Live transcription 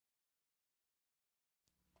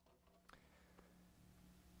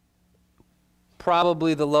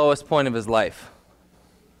probably the lowest point of his life.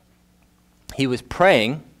 He was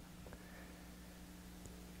praying,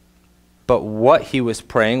 but what he was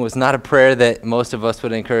praying was not a prayer that most of us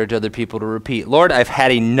would encourage other people to repeat. Lord, I've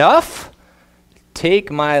had enough.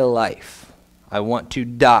 Take my life. I want to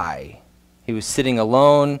die. He was sitting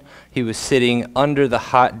alone. He was sitting under the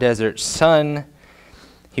hot desert sun.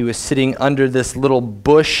 He was sitting under this little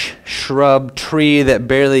bush, shrub, tree that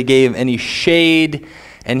barely gave any shade,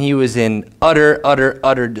 and he was in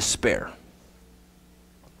utter despair.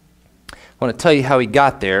 I want to tell you how he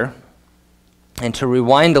got there, and to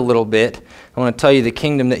rewind a little bit, I want to tell you the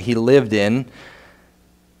kingdom that he lived in.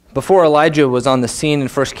 Before Elijah was on the scene in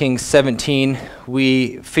 1 Kings 17,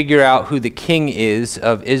 we figure out who the king is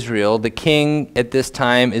of Israel. The king at this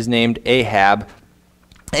time is named Ahab.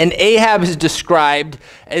 And Ahab is described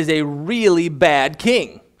as a really bad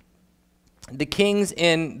king. The kings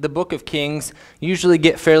in the book of Kings usually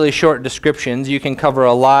get fairly short descriptions. You can cover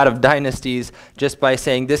a lot of dynasties just by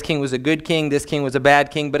saying this king was a good king, this king was a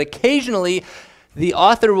bad king. But occasionally, the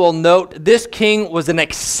author will note this king was an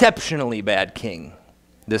exceptionally bad king.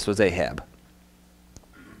 This was Ahab.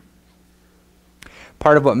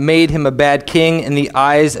 Part of what made him a bad king in the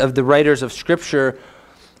eyes of the writers of Scripture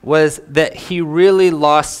was that he really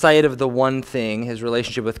lost sight of the one thing, his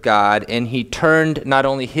relationship with God, and he turned not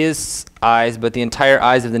only his eyes, but the entire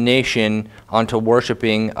eyes of the nation onto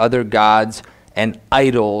worshiping other gods and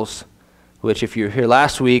idols, which if you were here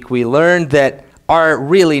last week, we learned that are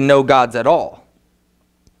really no gods at all.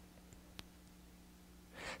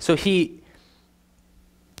 So he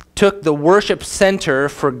took the worship center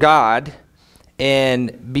for God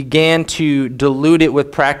and began to dilute it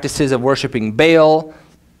with practices of worshiping Baal,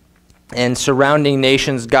 and surrounding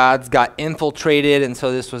nations' gods got infiltrated, and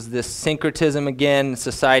so this was this syncretism again.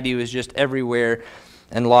 Society was just everywhere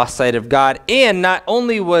and lost sight of God. And not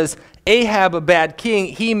only was Ahab a bad king,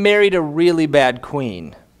 he married a really bad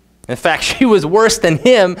queen. In fact, she was worse than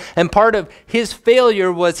him, and part of his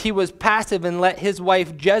failure was he was passive and let his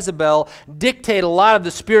wife Jezebel dictate a lot of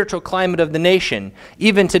the spiritual climate of the nation.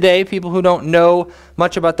 Even today, people who don't know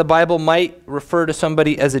much about the Bible might refer to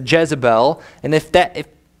somebody as a Jezebel, and if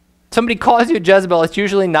somebody calls you a Jezebel, it's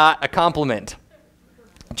usually not a compliment.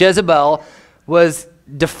 Jezebel was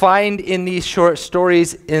defined in these short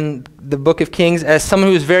stories in the book of Kings as someone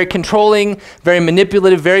who was very controlling, very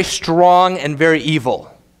manipulative, very strong, and very evil.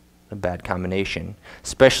 A bad combination,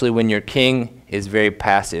 especially when your king is very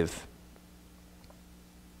passive.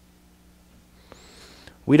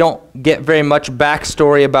 We don't get very much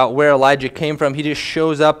backstory about where Elijah came from. He just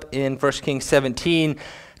shows up in 1 Kings 17.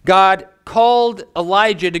 God called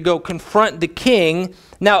Elijah to go confront the king.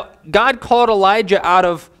 Now, God called Elijah out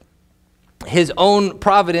of his own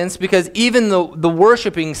providence because even the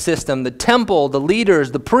worshiping system, the temple, the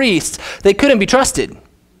leaders, the priests, they couldn't be trusted.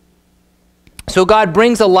 So God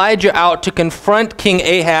brings Elijah out to confront King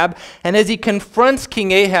Ahab, and as he confronts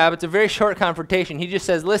King Ahab, it's a very short confrontation. He just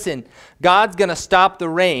says, listen, God's going to stop the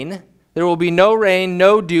rain. There will be no rain,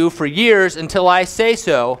 no dew for years until I say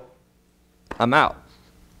so. I'm out.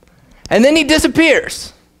 And then he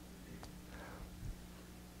disappears.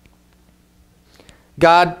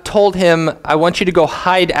 God told him, I want you to go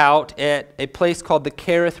hide out at a place called the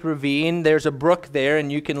Kerith Ravine. There's a brook there, and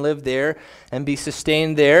you can live there and be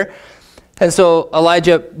sustained there. And so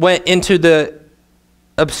Elijah went into the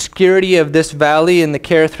obscurity of this valley in the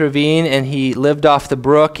Kerith Ravine, and he lived off the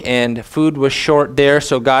brook, and food was short there,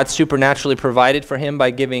 so God supernaturally provided for him by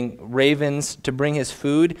giving ravens to bring his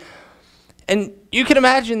food. And you can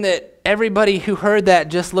imagine that everybody who heard that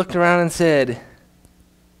just looked around and said,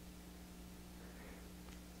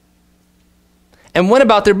 and went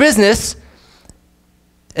about their business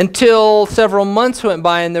until several months went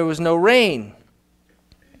by and there was no rain.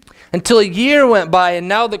 Until a year went by, and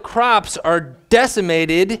now the crops are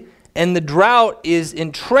decimated and the drought is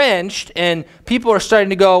entrenched, and people are starting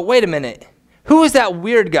to go, wait a minute, who is that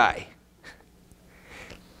weird guy?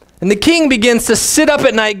 And the king begins to sit up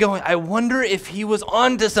at night going, I wonder if he was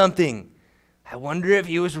onto something. I wonder if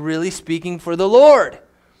he was really speaking for the Lord.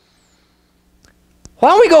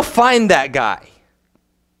 Why don't we go find that guy?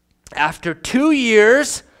 After 2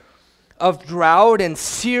 years of drought and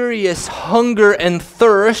serious hunger and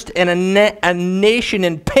thirst and a nation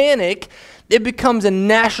in panic, it becomes a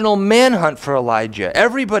national manhunt for Elijah.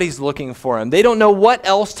 Everybody's looking for him. They don't know what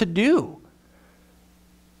else to do.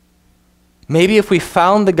 Maybe if we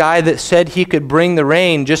found the guy that said he could bring the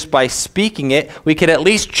rain just by speaking it, we could at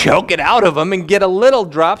least choke it out of him and get a little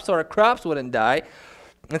drop so our crops wouldn't die.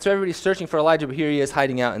 And so everybody's searching for Elijah, but here he is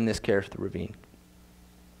hiding out in this Kerith Ravine.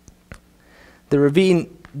 The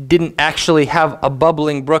ravine didn't actually have a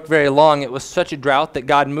bubbling brook very long. It was such a drought that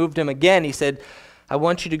God moved him again. He said, I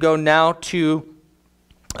want you to go now to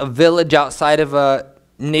a village outside of a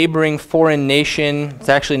neighboring foreign nation. It's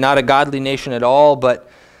actually not a godly nation at all, but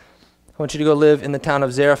I want you to go live in the town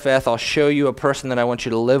of Zarephath. I'll show you a person that I want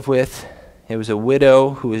you to live with. It was a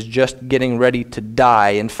widow who was just getting ready to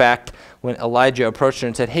die. In fact, when Elijah approached her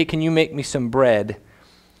and said, hey, can you make me some bread?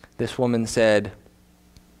 This woman said,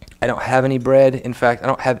 I don't have any bread. In fact, I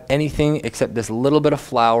don't have anything except this little bit of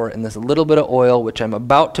flour and this little bit of oil, which I'm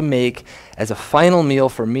about to make as a final meal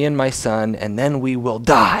for me and my son, and then we will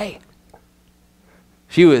die.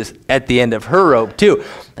 She was at the end of her rope too.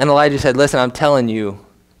 And Elijah said, listen, I'm telling you,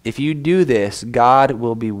 if you do this, God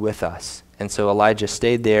will be with us. And so Elijah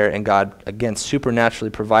stayed there, and God, again, supernaturally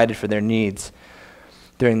provided for their needs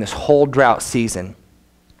during this whole drought season.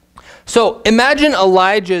 So imagine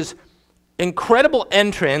Elijah's incredible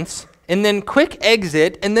entrance and then quick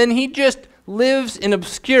exit, and then he just lives in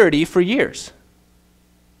obscurity for years.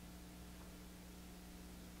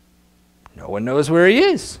 No one knows where he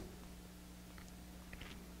is.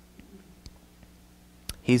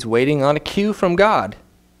 He's waiting on a cue from God.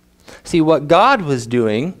 See, what God was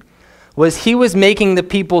doing was he was making the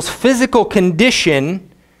people's physical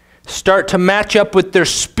condition start to match up with their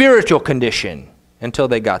spiritual condition until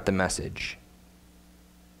they got the message.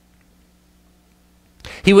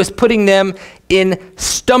 He was putting them in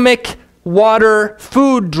stomach, water,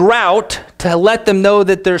 food drought to let them know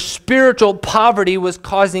that their spiritual poverty was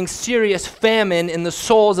causing serious famine in the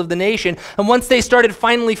souls of the nation. And once they started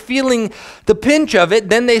finally feeling the pinch of it,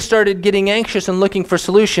 then they started getting anxious and looking for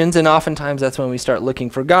solutions. And oftentimes that's when we start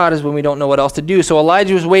looking for God, is when we don't know what else to do. So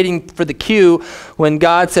Elijah was waiting for the cue when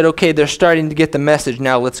God said, okay, they're starting to get the message.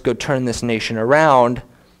 Now let's go turn this nation around.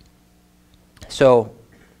 So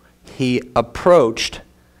he approached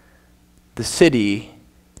the city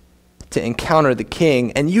to encounter the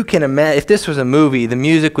king. And you can imagine, if this was a movie, the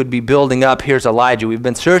music would be building up. Here's Elijah. We've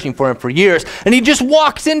been searching for him for years. And he just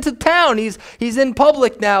walks into town. He's in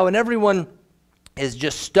public now, and everyone is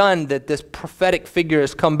just stunned that this prophetic figure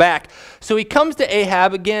has come back. So he comes to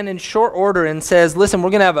Ahab again in short order and says, listen, we're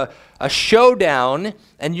going to have a showdown,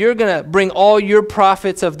 and you're going to bring all your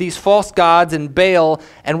prophets of these false gods and Baal,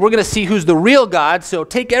 and we're going to see who's the real God. So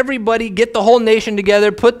take everybody, get the whole nation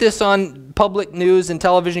together, put this on public news and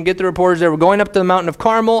television, get the reporters there. We're going up to the mountain of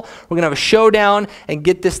Carmel. We're going to have a showdown and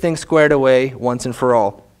get this thing squared away once and for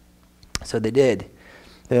all. So they did.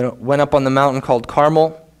 They went up on the mountain called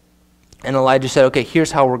Carmel. And Elijah said, okay,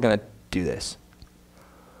 here's how we're going to do this.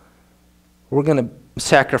 We're going to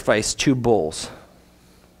sacrifice 2 bulls.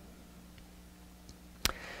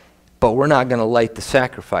 But we're not going to light the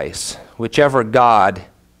sacrifice. Whichever God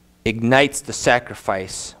ignites the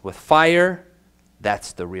sacrifice with fire,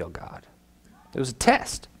 that's the real God. It was a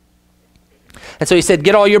test. And so he said,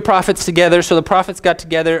 get all your prophets together. So the prophets got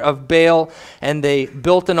together of Baal, and they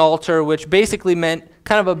built an altar, which basically meant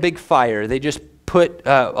kind of a big fire. They just put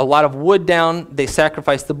a lot of wood down. They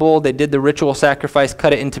sacrificed the bull. They did the ritual sacrifice,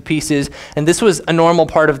 cut it into pieces. And this was a normal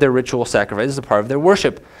part of their ritual sacrifice. This is a part of their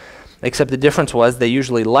worship. Except the difference was they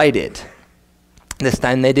usually light it. This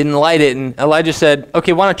time they didn't light it. And Elijah said,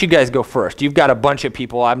 okay, why don't you guys go first? You've got a bunch of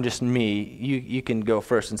people. I'm just me. You can go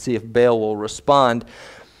first and see if Baal will respond.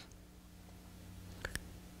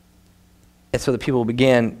 And so the people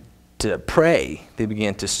began to pray. They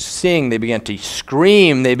began to sing. They began to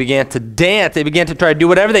scream. They began to dance. They began to try to do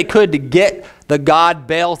whatever they could to get the god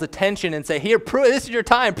Baal's attention and say, here, this is your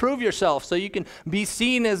time. Prove yourself so you can be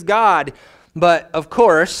seen as God. But, of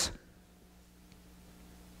course,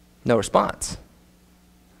 no response.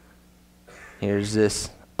 Here's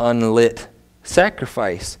this unlit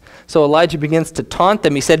sacrifice. So Elijah begins to taunt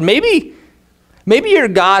them. He said, maybe your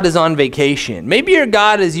God is on vacation. Maybe your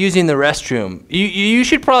God is using the restroom. You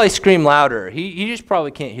should probably scream louder. He just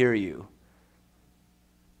probably can't hear you.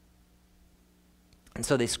 And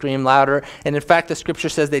so they scream louder. And in fact, the scripture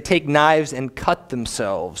says they take knives and cut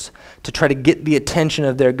themselves to try to get the attention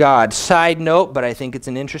of their God. Side note, but I think it's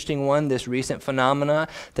an interesting one, this recent phenomena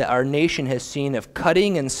that our nation has seen of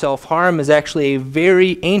cutting and self-harm is actually a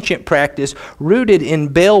very ancient practice rooted in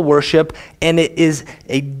Baal worship, and it is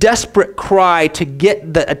a desperate cry to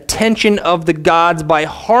get the attention of the gods by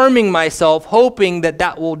harming myself, hoping that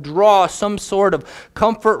that will draw some sort of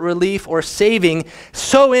comfort, relief, or saving.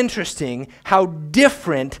 So interesting how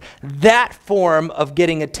different that form of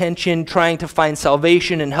getting attention, trying to find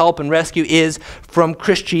salvation and help and rescue is from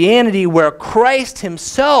Christianity, where Christ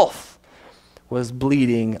himself was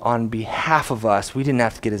bleeding on behalf of us. We didn't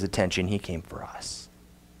have to get his attention. He came for us.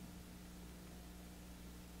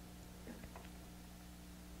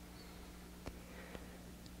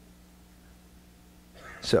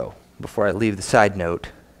 So, before I leave the side note,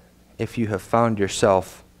 if you have found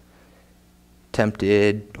yourself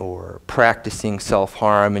tempted or practicing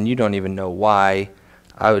self-harm and you don't even know why,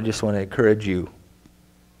 I would just want to encourage you.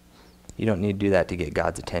 You don't need to do that to get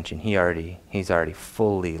God's attention. He's already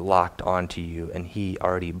fully locked onto you, and he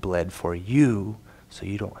already bled for you, so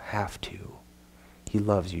you don't have to. He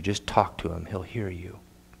loves you. Just talk to him. He'll hear you.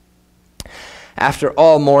 After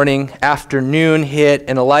all morning, afternoon hit,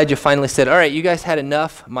 and Elijah finally said, all right, you guys had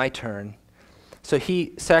enough, my turn. So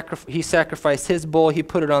he sacrificed his bull, he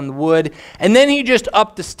put it on the wood, and then he just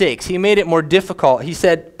upped the stakes. He made it more difficult. He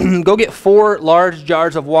said, go get 4 large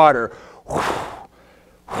jars of water.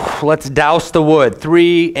 Let's douse the wood.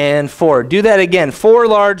 3 and 4. Do that again. 4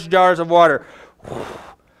 large jars of water.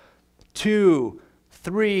 2,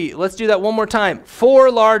 3. Let's do that one more time. 4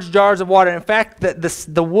 large jars of water. In fact,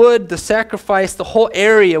 the wood, the sacrifice, the whole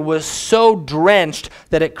area was so drenched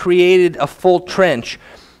that it created a full trench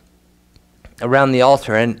around the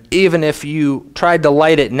altar. And even if you tried to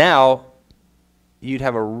light it now, you'd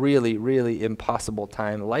have a really, really impossible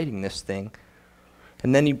time lighting this thing.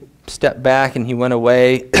 And then he stepped back and he went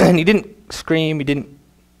away. And he didn't scream, he didn't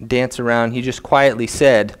dance around. He just quietly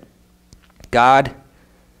said, God,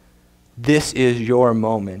 this is your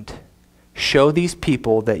moment. Show these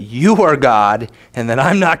people that you are God and that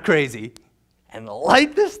I'm not crazy. And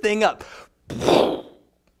light this thing up.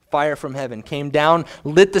 Fire from heaven came down,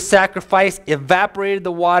 lit the sacrifice, evaporated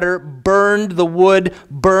the water, burned the wood,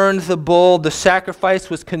 burned the bull. The sacrifice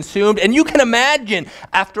was consumed. And you can imagine,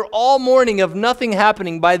 after all morning of nothing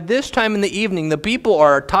happening, by this time in the evening, the people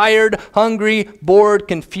are tired, hungry, bored,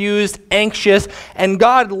 confused, anxious, and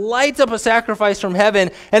God lights up a sacrifice from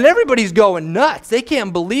heaven, and everybody's going nuts. They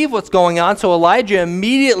can't believe what's going on. So Elijah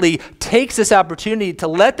immediately takes this opportunity to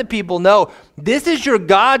let the people know, this is your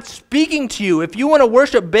God speaking to you. If you want to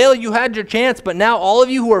worship Baal, you had your chance, but now all of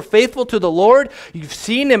you who are faithful to the Lord, you've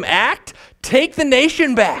seen him act, take the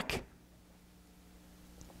nation back.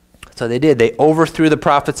 So they did. They overthrew the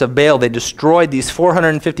prophets of Baal. They destroyed these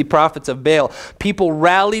 450 prophets of Baal. People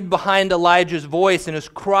rallied behind Elijah's voice and his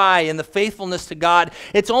cry and the faithfulness to God.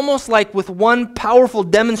 It's almost like with one powerful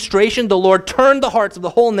demonstration, the Lord turned the hearts of the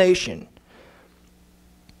whole nation.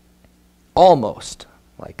 Almost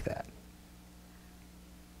like that.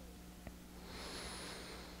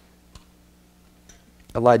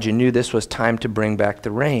 Elijah knew this was time to bring back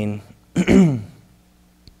the rain.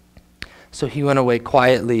 So he went away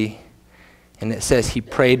quietly, and it says he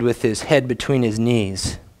prayed with his head between his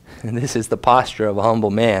knees. And this is the posture of a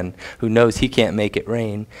humble man who knows he can't make it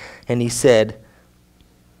rain. And he said,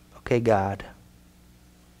 okay, God,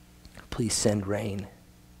 please send rain.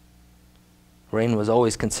 Rain was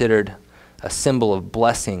always considered a symbol of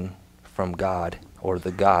blessing from God or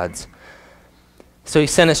the gods. So he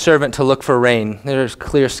sent a servant to look for rain. There's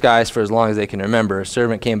clear skies for as long as they can remember. A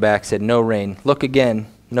servant came back, said, no rain. Look again,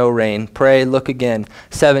 no rain. Pray, look again,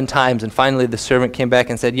 7 times. And finally the servant came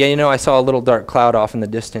back and said, yeah, you know, I saw a little dark cloud off in the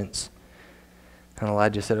distance. And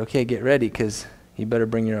Elijah said, okay, get ready, because you better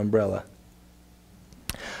bring your umbrella.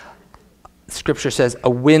 Scripture says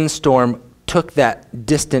a windstorm took that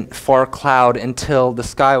distant far cloud until the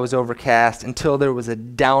sky was overcast, until there was a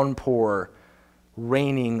downpour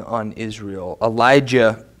raining on Israel.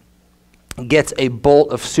 Elijah gets a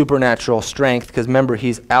bolt of supernatural strength because remember,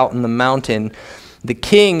 he's out in the mountain. The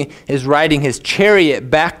king is riding his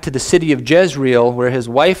chariot back to the city of Jezreel where his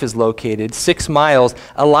wife is located, 6 miles.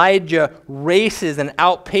 Elijah races and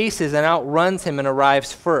outpaces and outruns him and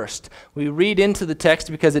arrives first. We read into the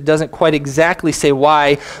text because it doesn't quite exactly say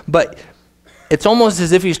why, but it's almost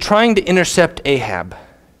as if he's trying to intercept Ahab.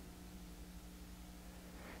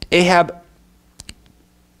 Ahab,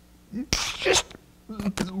 just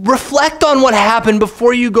reflect on what happened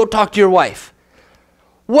before you go talk to your wife.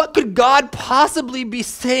 What could God possibly be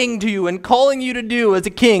saying to you and calling you to do as a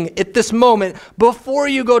king at this moment before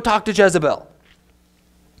you go talk to Jezebel?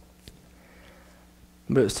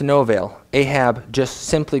 But it's to no avail. Ahab just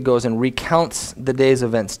simply goes and recounts the day's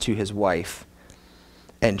events to his wife,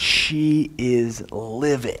 and she is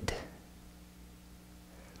livid.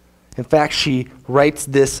 In fact, she writes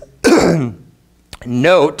this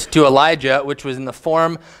note to Elijah, which was in the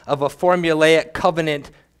form of a formulaic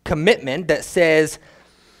covenant commitment that says,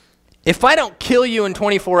 if I don't kill you in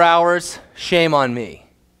 24 hours, shame on me.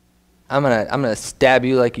 I'm gonna stab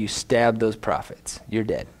you like you stabbed those prophets. You're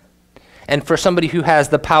dead. And for somebody who has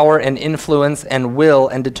the power and influence and will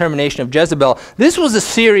and determination of Jezebel, this was a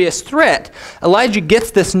serious threat. Elijah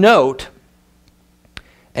gets this note,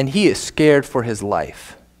 and he is scared for his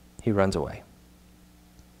life. He runs away.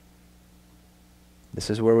 This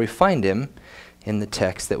is where we find him in the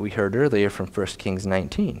text that we heard earlier from 1 Kings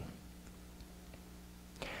 19.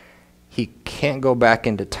 He can't go back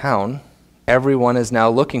into town. Everyone is now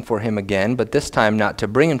looking for him again, but this time not to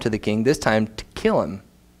bring him to the king, this time to kill him.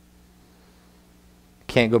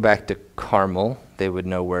 Can't go back to Carmel. They would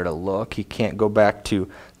know where to look. He can't go back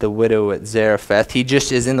to the widow at Zarephath. He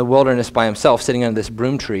just is in the wilderness by himself, sitting under this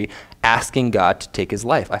broom tree, asking God to take his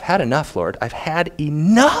life. I've had enough, Lord. I've had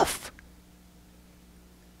enough.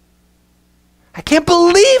 I can't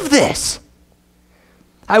believe this.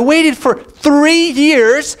 I waited for 3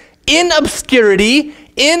 years in obscurity,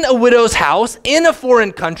 in a widow's house, in a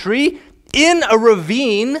foreign country, in a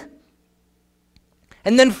ravine,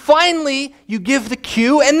 and then finally you give the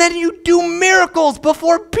cue, and then you do miracles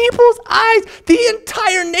before people's eyes. The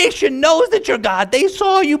entire nation knows that you're God. They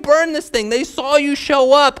saw you burn this thing. They saw you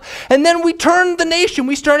show up. And then we turned the nation.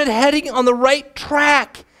 We started heading on the right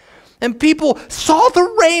track. And people saw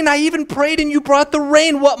the rain. I even prayed and you brought the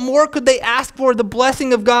rain. What more could they ask for? The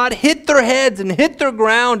blessing of God hit their heads and hit their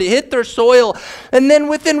ground, it hit their soil. And then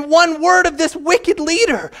within one word of this wicked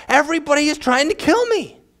leader, everybody is trying to kill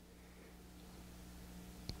me.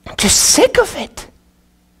 I'm just sick of it.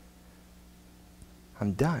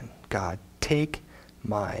 I'm done. God, take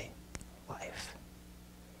my life.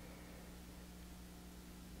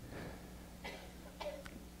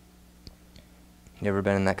 You ever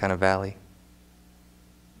been in that kind of valley?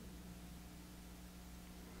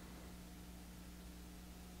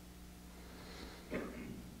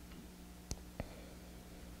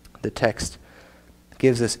 The text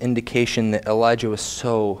gives us indication that Elijah was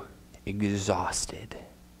so exhausted.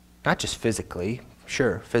 Not just physically,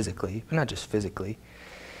 sure, physically, but not just physically.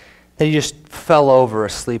 That he just fell over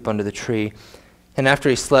asleep under the tree. And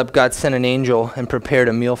after he slept, God sent an angel and prepared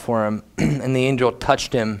a meal for him. And the angel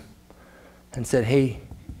touched him and said, hey,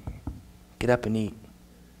 get up and eat.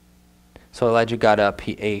 So Elijah got up,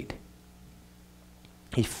 he ate.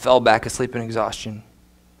 He fell back asleep in exhaustion.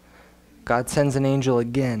 God sends an angel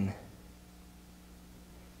again.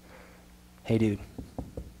 Hey dude,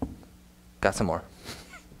 got some more.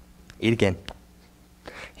 Eat again.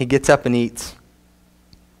 He gets up and eats.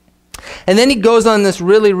 And then he goes on this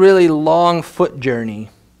really, really long foot journey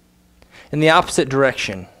in the opposite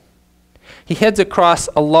direction. He heads across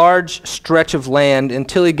a large stretch of land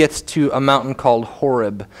until he gets to a mountain called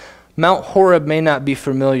Horeb. Mount Horeb may not be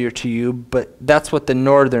familiar to you, but that's what the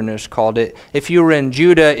northerners called it. If you were in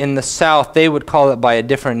Judah in the south, they would call it by a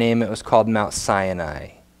different name. It was called Mount Sinai.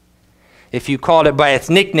 If you called it by its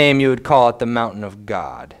nickname, you would call it the Mountain of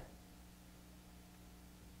God.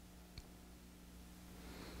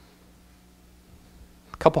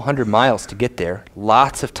 A couple 100 miles to get there.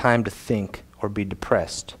 Lots of time to think or be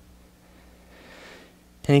depressed.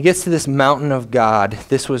 And he gets to this mountain of God.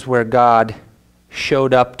 This was where God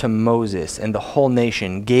showed up to Moses and the whole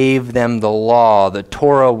nation, gave them the law. The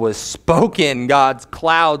Torah was spoken. God's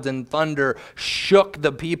clouds and thunder shook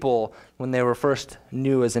the people when they were first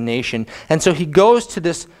new as a nation. And so he goes to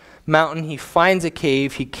this mountain. He finds a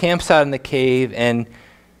cave. He camps out in the cave. And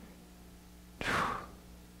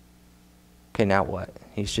okay, now what?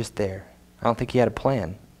 He's just there. I don't think he had a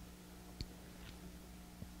plan.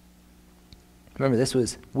 Remember, this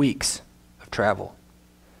was weeks of travel,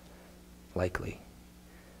 likely.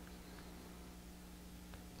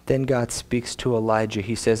 Then God speaks to Elijah.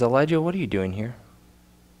 He says, Elijah, what are you doing here?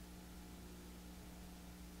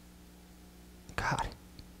 God,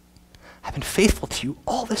 I've been faithful to you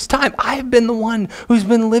all this time. I have been the one who's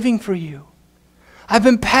been living for you. I've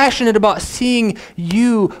been passionate about seeing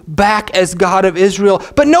you back as God of Israel,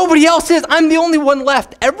 but nobody else is. I'm the only one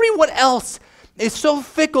left. Everyone else is so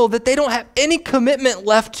fickle that they don't have any commitment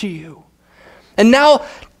left to you. And now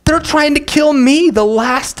they're trying to kill me, the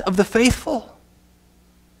last of the faithful.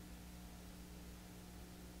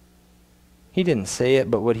 He didn't say it,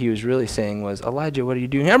 but what he was really saying was, Elijah, what are you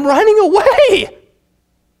doing? I'm running away.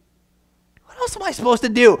 What else am I supposed to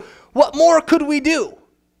do? What more could we do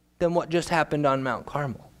than what just happened on Mount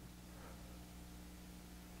Carmel?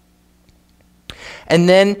 And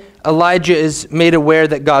then Elijah is made aware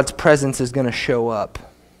that God's presence is going to show up.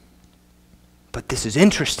 But this is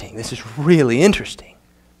interesting. This is really interesting.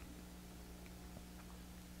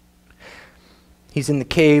 He's in the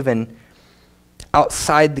cave, and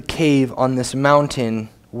outside the cave on this mountain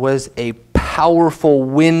was a powerful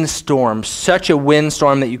windstorm, such a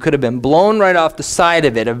windstorm that you could have been blown right off the side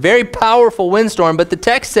of it. A very powerful windstorm, but the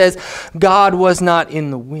text says God was not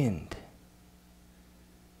in the wind.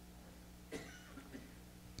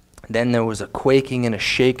 Then there was a quaking and a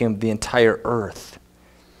shaking of the entire earth.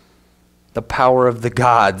 The power of the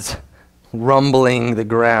gods rumbling the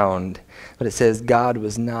ground. But it says God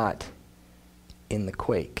was not in the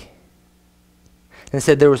quake. And it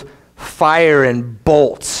said there was fire and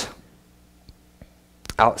bolts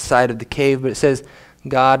outside of the cave, but it says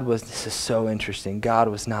God was, this is so interesting, God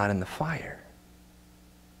was not in the fire.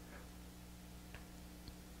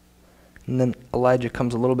 And then Elijah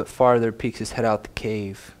comes a little bit farther, peeks his head out the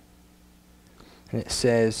cave. And it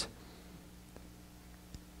says,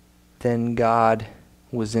 then God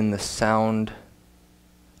was in the sound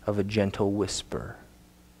of a gentle whisper.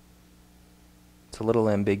 It's a little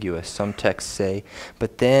ambiguous. Some texts say,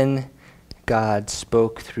 but then God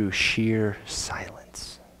spoke through sheer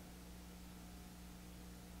silence.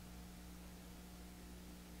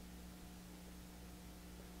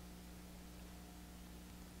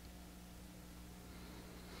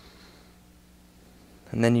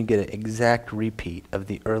 And then you get an exact repeat of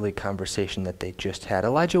the early conversation that they just had.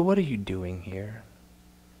 Elijah, what are you doing here?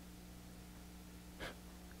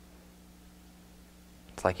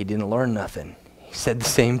 It's like he didn't learn nothing. He said the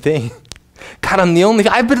same thing. God,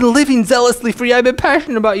 I've been living zealously for you. I've been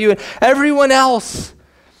passionate about you. And everyone else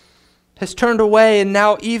has turned away. And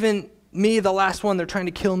now even me, the last one, they're trying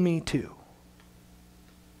to kill me too.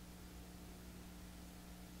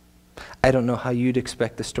 I don't know how you'd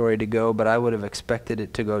expect the story to go, but I would have expected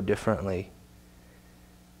it to go differently.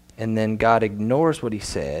 And then God ignores what he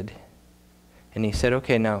said. And he said,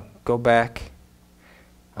 okay, now go back.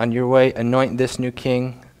 On your way, anoint this new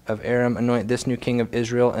king of Aram, anoint this new king of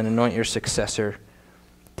Israel, and anoint your successor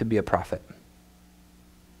to be a prophet.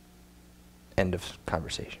 End of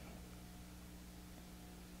conversation.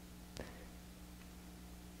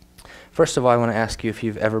 First of all, I want to ask you if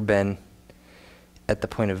you've ever been at the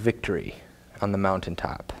point of victory on the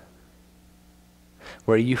mountaintop,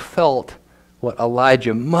 where you felt what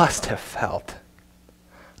Elijah must have felt.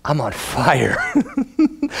 I'm on fire.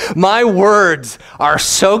 My words are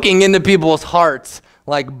soaking into people's hearts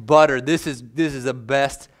like butter. This is the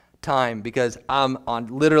best time because I'm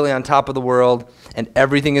literally on top of the world and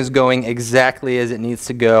everything is going exactly as it needs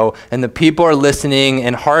to go and the people are listening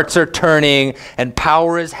and hearts are turning and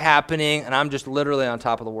power is happening and I'm just literally on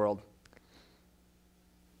top of the world.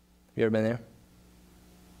 You ever been there?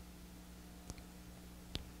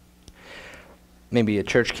 Maybe a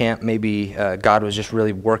church camp, maybe God was just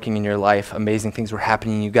really working in your life. Amazing things were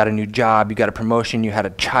happening. You got a new job, you got a promotion, you had a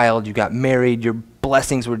child, you got married, your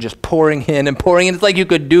blessings were just pouring in and pouring in. It's like you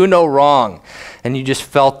could do no wrong. And you just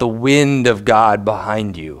felt the wind of God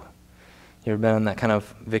behind you. You ever been on that kind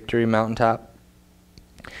of victory mountaintop?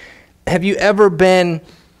 Have you ever been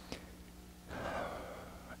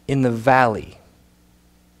in the valley?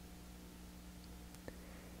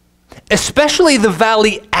 Especially the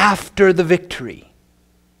valley after the victory.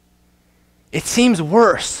 It seems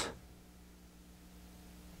worse.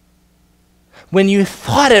 When you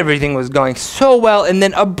thought everything was going so well and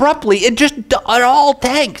then abruptly it all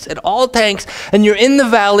tanks. It all tanks and you're in the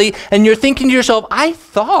valley and you're thinking to yourself, I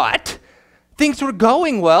thought things were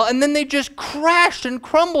going well and then they just crashed and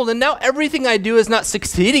crumbled and now everything I do is not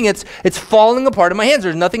succeeding. It's falling apart in my hands.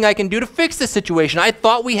 There's nothing I can do to fix this situation. I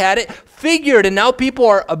thought we had it figured and now people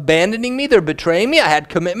are abandoning me. They're betraying me. I had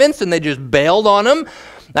commitments and they just bailed on them.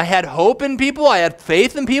 I had hope in people. I had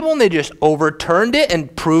faith in people and they just overturned it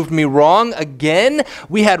and proved me wrong again.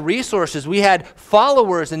 We had resources. We had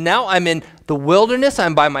followers and now I'm in the wilderness.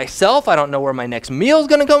 I'm by myself. I don't know where my next meal is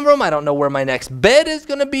going to come from. I don't know where my next bed is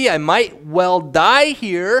going to be. I might well die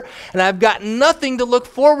here and I've got nothing to look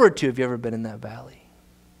forward to. Have you ever been in that valley?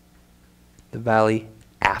 The valley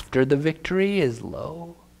after the victory is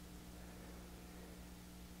low.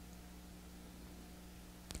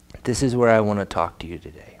 This is where I want to talk to you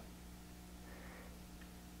today.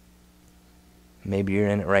 Maybe you're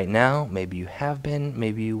in it right now. Maybe you have been.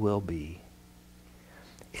 Maybe you will be.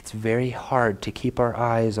 It's very hard to keep our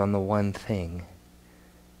eyes on the one thing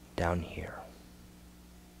down here.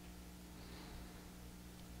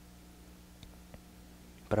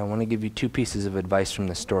 But I want to give you two pieces of advice from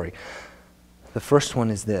the story. The first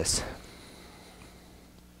one is this.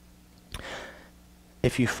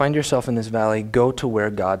 If you find yourself in this valley, go to where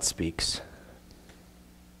God speaks.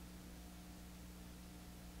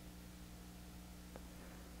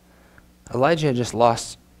 Elijah had just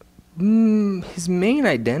lost his main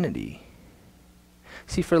identity.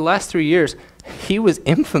 See, for the last 3 years, he was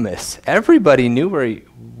infamous. Everybody knew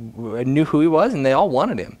who he was, and they all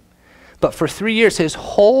wanted him. But for 3 years, his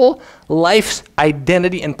whole life's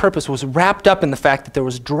identity and purpose was wrapped up in the fact that there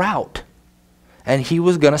was drought, and he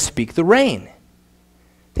was going to speak the rain.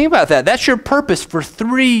 Think about that. That's your purpose for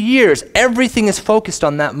 3 years. Everything is focused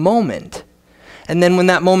on that moment. And then when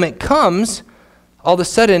that moment comes, all of a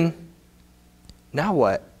sudden, now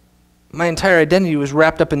what? my entire identity was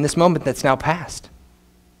wrapped up in this moment that's now past.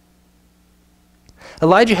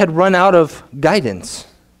 Elijah had run out of guidance.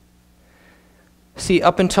 See,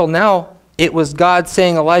 up until now, it was God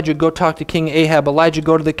saying, Elijah, go talk to King Ahab. Elijah,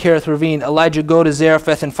 go to the Kerith ravine. Elijah, go to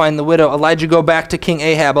Zarephath and find the widow. Elijah, go back to King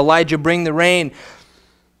Ahab. Elijah, bring the rain.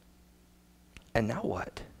 And now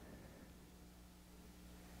what?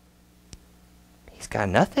 He's got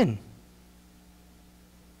nothing.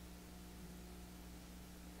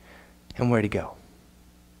 And where'd he go?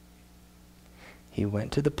 He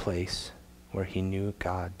went to the place where he knew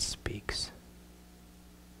God speaks.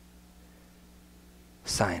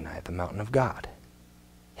 Sinai, the mountain of God.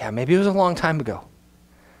 Yeah, maybe it was a long time ago.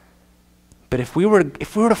 But if we were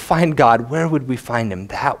to find God, where would we find him?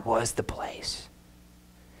 That was the place.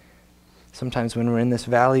 Sometimes when we're in this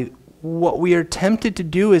valley, what we are tempted to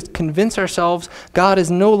do is convince ourselves God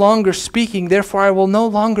is no longer speaking, therefore I will no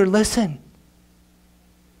longer listen.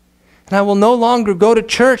 And I will no longer go to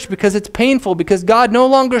church because it's painful, because God no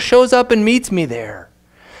longer shows up and meets me there.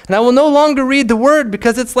 And I will no longer read the Word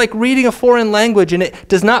because it's like reading a foreign language and it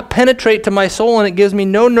does not penetrate to my soul and it gives me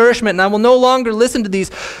no nourishment. And I will no longer listen to these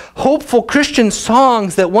hopeful Christian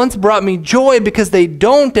songs that once brought me joy because they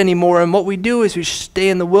don't anymore. And what we do is we stay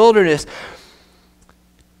in the wilderness.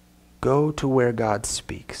 Go to where God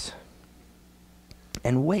speaks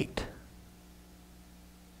and wait.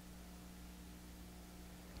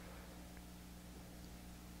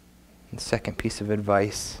 And second piece of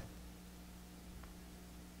advice.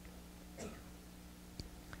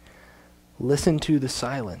 Listen to the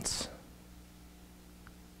silence.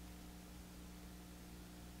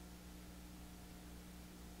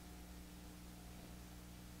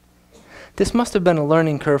 This must have been a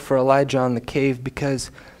learning curve for Elijah on the cave, because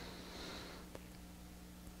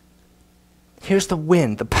here's the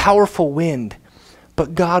wind, the powerful wind,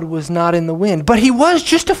 but God was not in the wind. But he was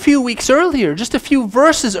just a few weeks earlier, just a few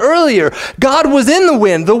verses earlier. God was in the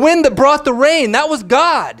wind that brought the rain. That was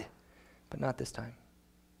God, but not this time.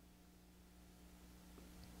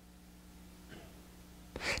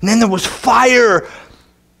 And then there was fire,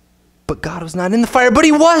 but God was not in the fire. But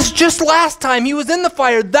he was just last time. He was in the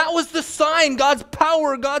fire. That was the sign. God's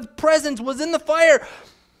power, God's presence was in the fire.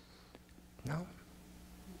 No.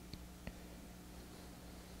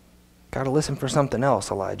 Got to listen for something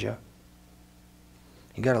else, Elijah.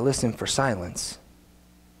 You got to listen for silence.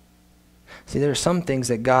 See, there are some things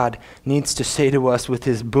that God needs to say to us with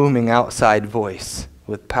his booming outside voice.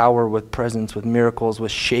 With power, with presence, with miracles,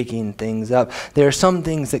 with shaking things up. There are some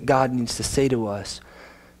things that God needs to say to us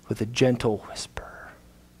with a gentle whisper.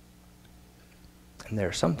 And there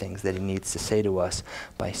are some things that he needs to say to us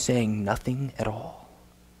by saying nothing at all.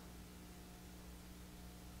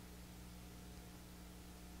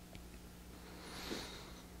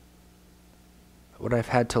 What I've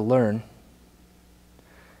had to learn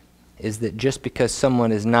is that just because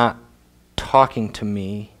someone is not talking to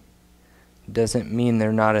me doesn't mean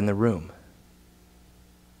they're not in the room.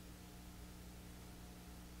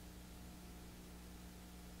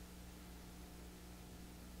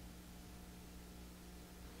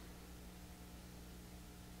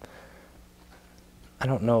 I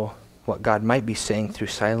don't know what God might be saying through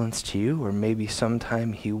silence to you, or maybe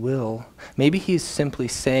sometime he will. Maybe he's simply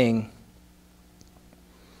saying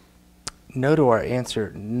no to our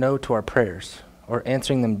answer, no to our prayers, or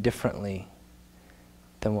answering them differently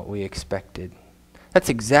than what we expected. That's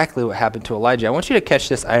exactly what happened to Elijah. I want you to catch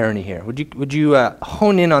this irony here. Would you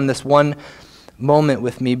hone in on this one moment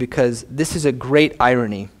with me, because this is a great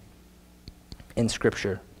irony in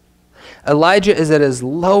Scripture. Elijah is at his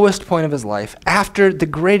lowest point of his life after the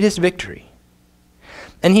greatest victory.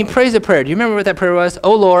 And he prays a prayer. Do you remember what that prayer was?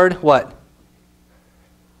 Oh Lord, what?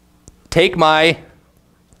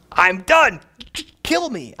 I'm done. Kill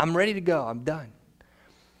me. I'm ready to go. I'm done.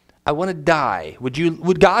 I want to die. Would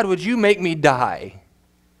you make me die?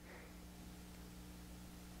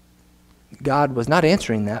 God was not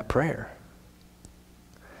answering that prayer.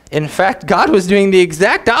 In fact, God was doing the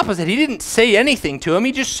exact opposite. He didn't say anything to him.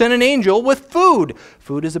 He just sent an angel with food.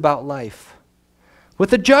 Food is about life.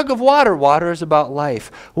 With a jug of water, water is about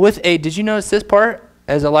life. Did you notice this part?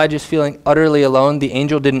 As Elijah's feeling utterly alone, the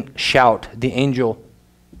angel didn't shout. The angel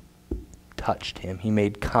touched him. He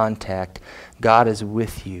made contact. God is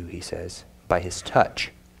with you, he says, by his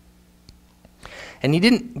touch. And he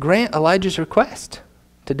didn't grant Elijah's request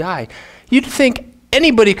to die. You'd think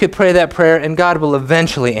anybody could pray that prayer and God will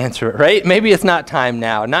eventually answer it, right? Maybe it's not time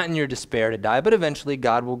now, not in your despair to die, but eventually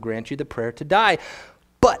God will grant you the prayer to die.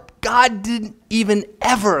 But God didn't even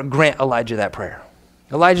ever grant Elijah that prayer.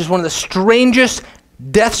 Elijah's one of the strangest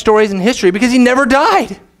death stories in history because he never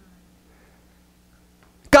died.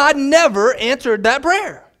 God never answered that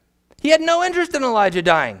prayer. He had no interest in Elijah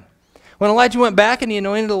dying. When Elijah went back and he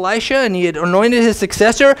anointed Elisha and he had anointed his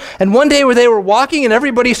successor, and one day where they were walking and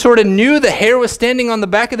everybody sort of knew the hair was standing on the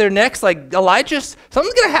back of their necks, like, Elijah,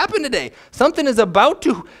 something's going to happen today. Something is about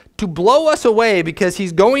to blow us away because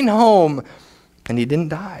he's going home, and he didn't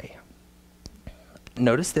die.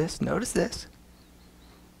 Notice this.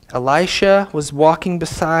 Elisha was walking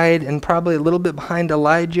beside and probably a little bit behind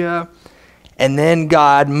Elijah, and then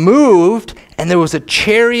God moved, and there was a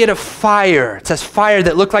chariot of fire. It says fire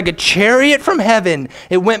that looked like a chariot from heaven.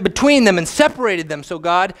 It went between them and separated them so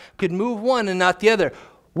God could move one and not the other.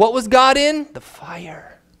 What was God in? The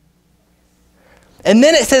fire. And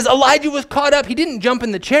then it says Elijah was caught up. He didn't jump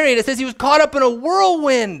in the chariot. It says he was caught up in a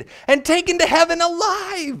whirlwind and taken to heaven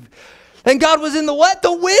alive. And God was in the what?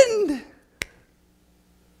 The wind.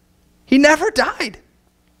 He never died.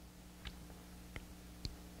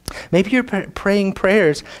 Maybe you're praying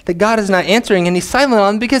prayers that God is not answering, and he's silent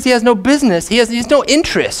on them because he has no business. He has no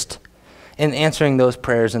interest in answering those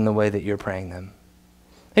prayers in the way that you're praying them.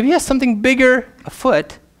 Maybe he has something bigger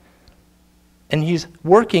afoot, and he's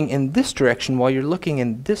working in this direction while you're looking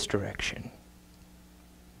in this direction.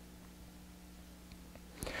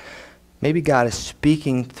 Maybe God is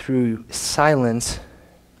speaking through silence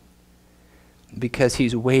because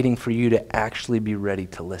he's waiting for you to actually be ready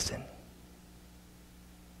to listen.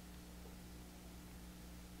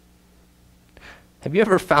 Have you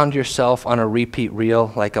ever found yourself on a repeat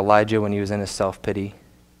reel like Elijah when he was in his self-pity?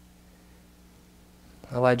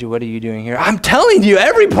 Elijah, what are you doing here? I'm telling you,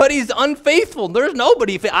 everybody's unfaithful. There's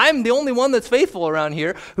nobody. I'm the only one that's faithful around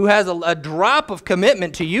here who has a drop of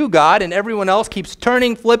commitment to you, God, and everyone else keeps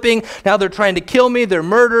turning, flipping. Now they're trying to kill me. They're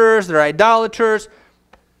murderers. They're idolaters.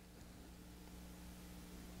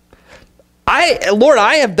 Lord,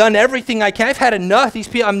 I have done everything I can. I've had enough. These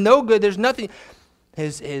people, I'm no good. There's nothing.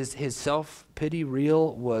 His self-pity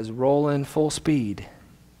reel was rolling full speed.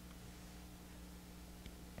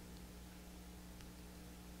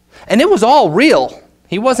 And it was all real.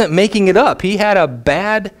 He wasn't making it up. He had a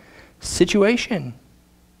bad situation.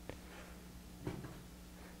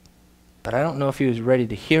 But I don't know if he was ready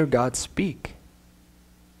to hear God speak.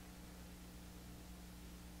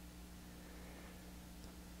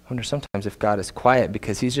 I wonder sometimes if God is quiet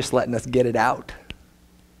because he's just letting us get it out.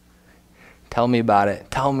 Tell me about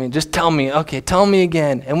it. Tell me. Just tell me. Okay, tell me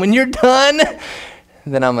again. And when you're done,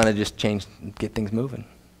 then I'm going to just get things moving.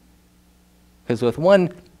 Because with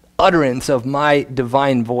one utterance of my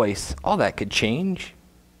divine voice, all that could change.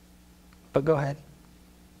 But go ahead.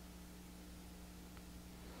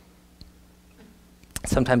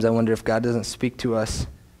 Sometimes I wonder if God doesn't speak to us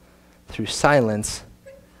through silence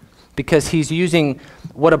because he's using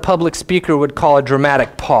what a public speaker would call a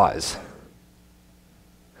dramatic pause.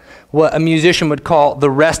 What a musician would call the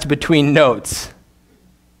rest between notes.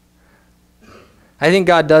 I think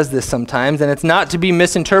God does this sometimes, and it's not to be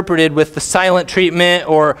misinterpreted with the silent treatment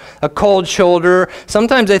or a cold shoulder.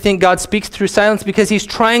 Sometimes I think God speaks through silence because he's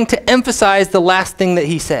trying to emphasize the last thing that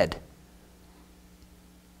he said.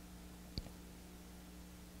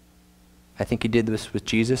 I think he did this with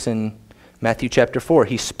Jesus in Matthew chapter 4.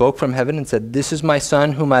 He spoke from heaven and said, "This is my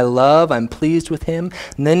son whom I love. I'm pleased with him."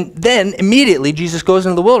 And then immediately Jesus goes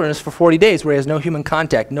into the wilderness for 40 days where he has no human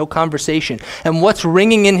contact, no conversation. And what's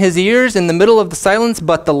ringing in his ears in the middle of the silence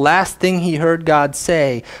but the last thing he heard God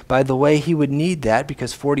say? By the way, he would need that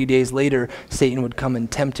because 40 days later Satan would come and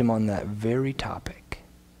tempt him on that very topic.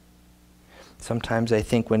 Sometimes I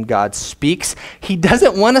think when God speaks, he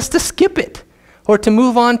doesn't want us to skip it or to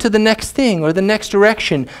move on to the next thing or the next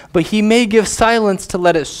direction, but he may give silence to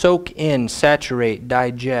let it soak in, saturate,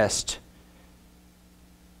 digest.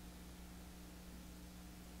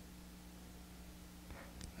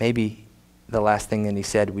 Maybe the last thing that he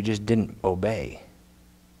said, we just didn't obey.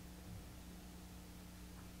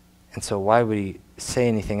 And so why would he say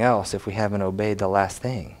anything else if we haven't obeyed the last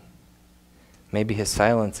thing? Maybe his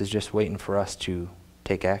silence is just waiting for us to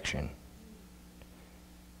take action.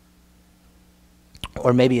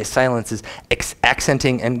 Or maybe his silence is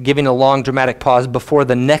accenting and giving a long dramatic pause before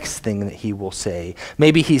the next thing that he will say.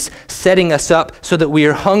 Maybe he's setting us up so that we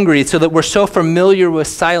are hungry, so that we're so familiar with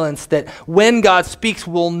silence that when God speaks,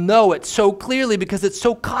 we'll know it so clearly because it's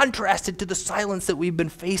so contrasted to the silence that we've been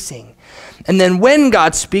facing. And then when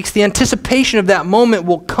God speaks, the anticipation of that moment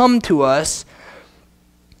will come to us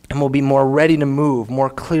and we'll be more ready to move, more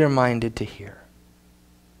clear-minded to hear.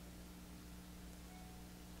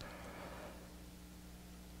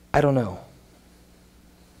 I don't know.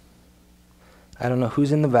 I don't know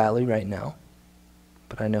who's in the valley right now,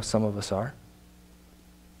 but I know some of us are.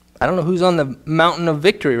 I don't know who's on the mountain of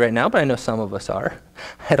victory right now, but I know some of us are.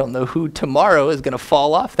 I don't know who tomorrow is going to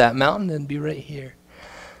fall off that mountain and be right here.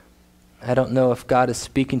 I don't know if God is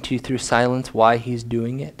speaking to you through silence, why he's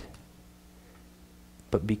doing it.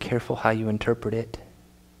 But be careful how you interpret it.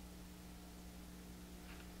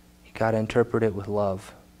 You got to interpret it with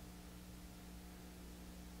love.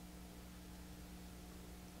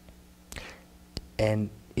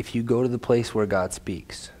 And if you go to the place where God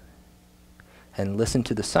speaks and listen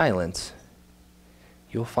to the silence,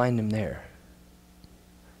 you'll find him there.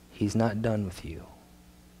 He's not done with you.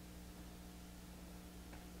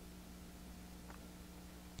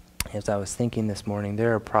 As I was thinking this morning,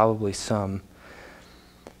 there are probably some,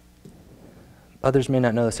 others may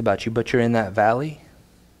not know this about you, but you're in that valley.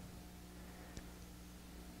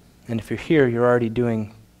 And if you're here, you're already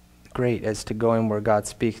doing great as to going where God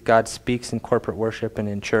speaks. God speaks in corporate worship and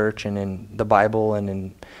in church and in the Bible and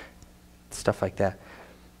in stuff like that.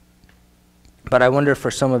 But I wonder for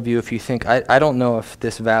some of you if you think, I don't know if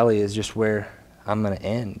this valley is just where I'm going to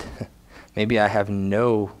end. Maybe I have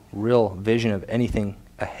no real vision of anything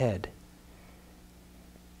ahead.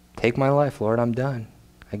 Take my life, Lord, I'm done.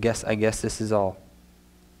 I guess this is all.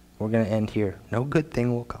 We're going to end here. No good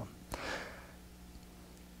thing will come.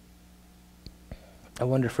 I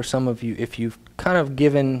wonder for some of you if you've kind of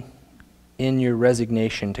given in your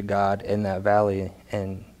resignation to God in that valley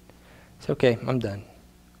and it's okay, I'm done.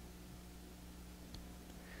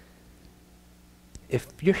 If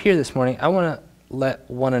you're here this morning, I want to let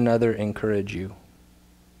one another encourage you.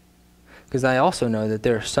 Because I also know that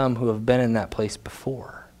there are some who have been in that place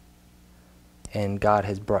before and God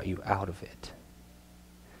has brought you out of it.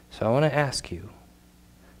 So I want to ask you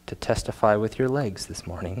to testify with your legs this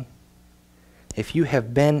morning. If you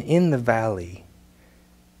have been in the valley,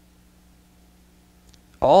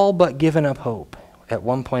 all but given up hope at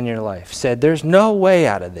one point in your life, said, there's no way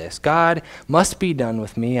out of this. God must be done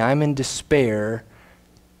with me. I'm in despair.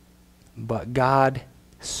 But God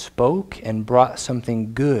spoke and brought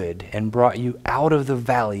something good and brought you out of the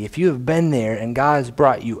valley. If you have been there and God has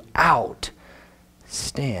brought you out,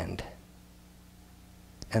 stand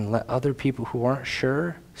and let other people who aren't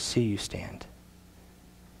sure see you stand.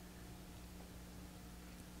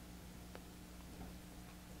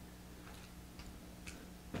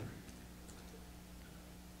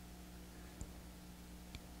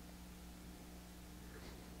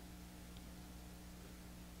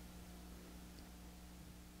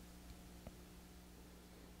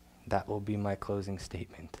 That will be my closing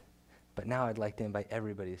statement. But now I'd like to invite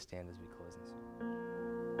everybody to stand as we close this.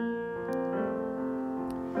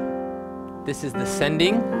 This is the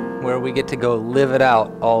sending, where we get to go live it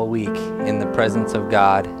out all week in the presence of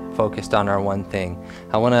God, focused on our one thing.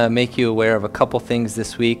 I want to make you aware of a couple things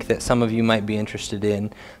this week that some of you might be interested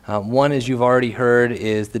in. One, as you've already heard,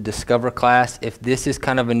 is the Discover class. If this is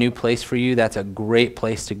kind of a new place for you, that's a great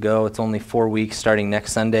place to go. It's only 4 weeks starting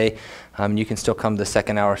next Sunday. You can still come to the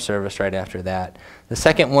second hour service right after that. The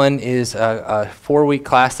second one is a 4-week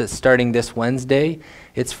class that's starting this Wednesday.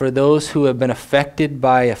 It's for those who have been affected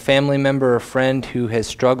by a family member or friend who has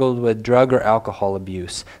struggled with drug or alcohol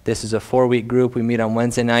abuse. This is a 4-week group. We meet on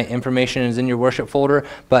Wednesday night. Information is in your worship folder,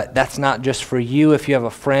 but that's not just for you. If you have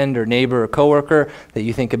a friend or neighbor or coworker that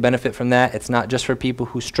you think could benefit from that, it's not just for people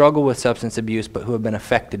who struggle with substance abuse, but who have been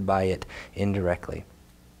affected by it indirectly.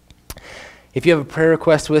 If you have a prayer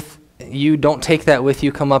request with you, don't take that with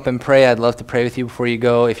you. Come up and pray. I'd love to pray with you before you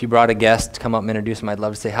go. If you brought a guest, come up and introduce them. I'd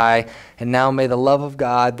love to say hi. And now may the love of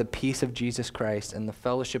God, the peace of Jesus Christ, and the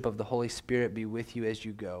fellowship of the Holy Spirit be with you as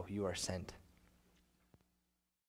you go. You are sent.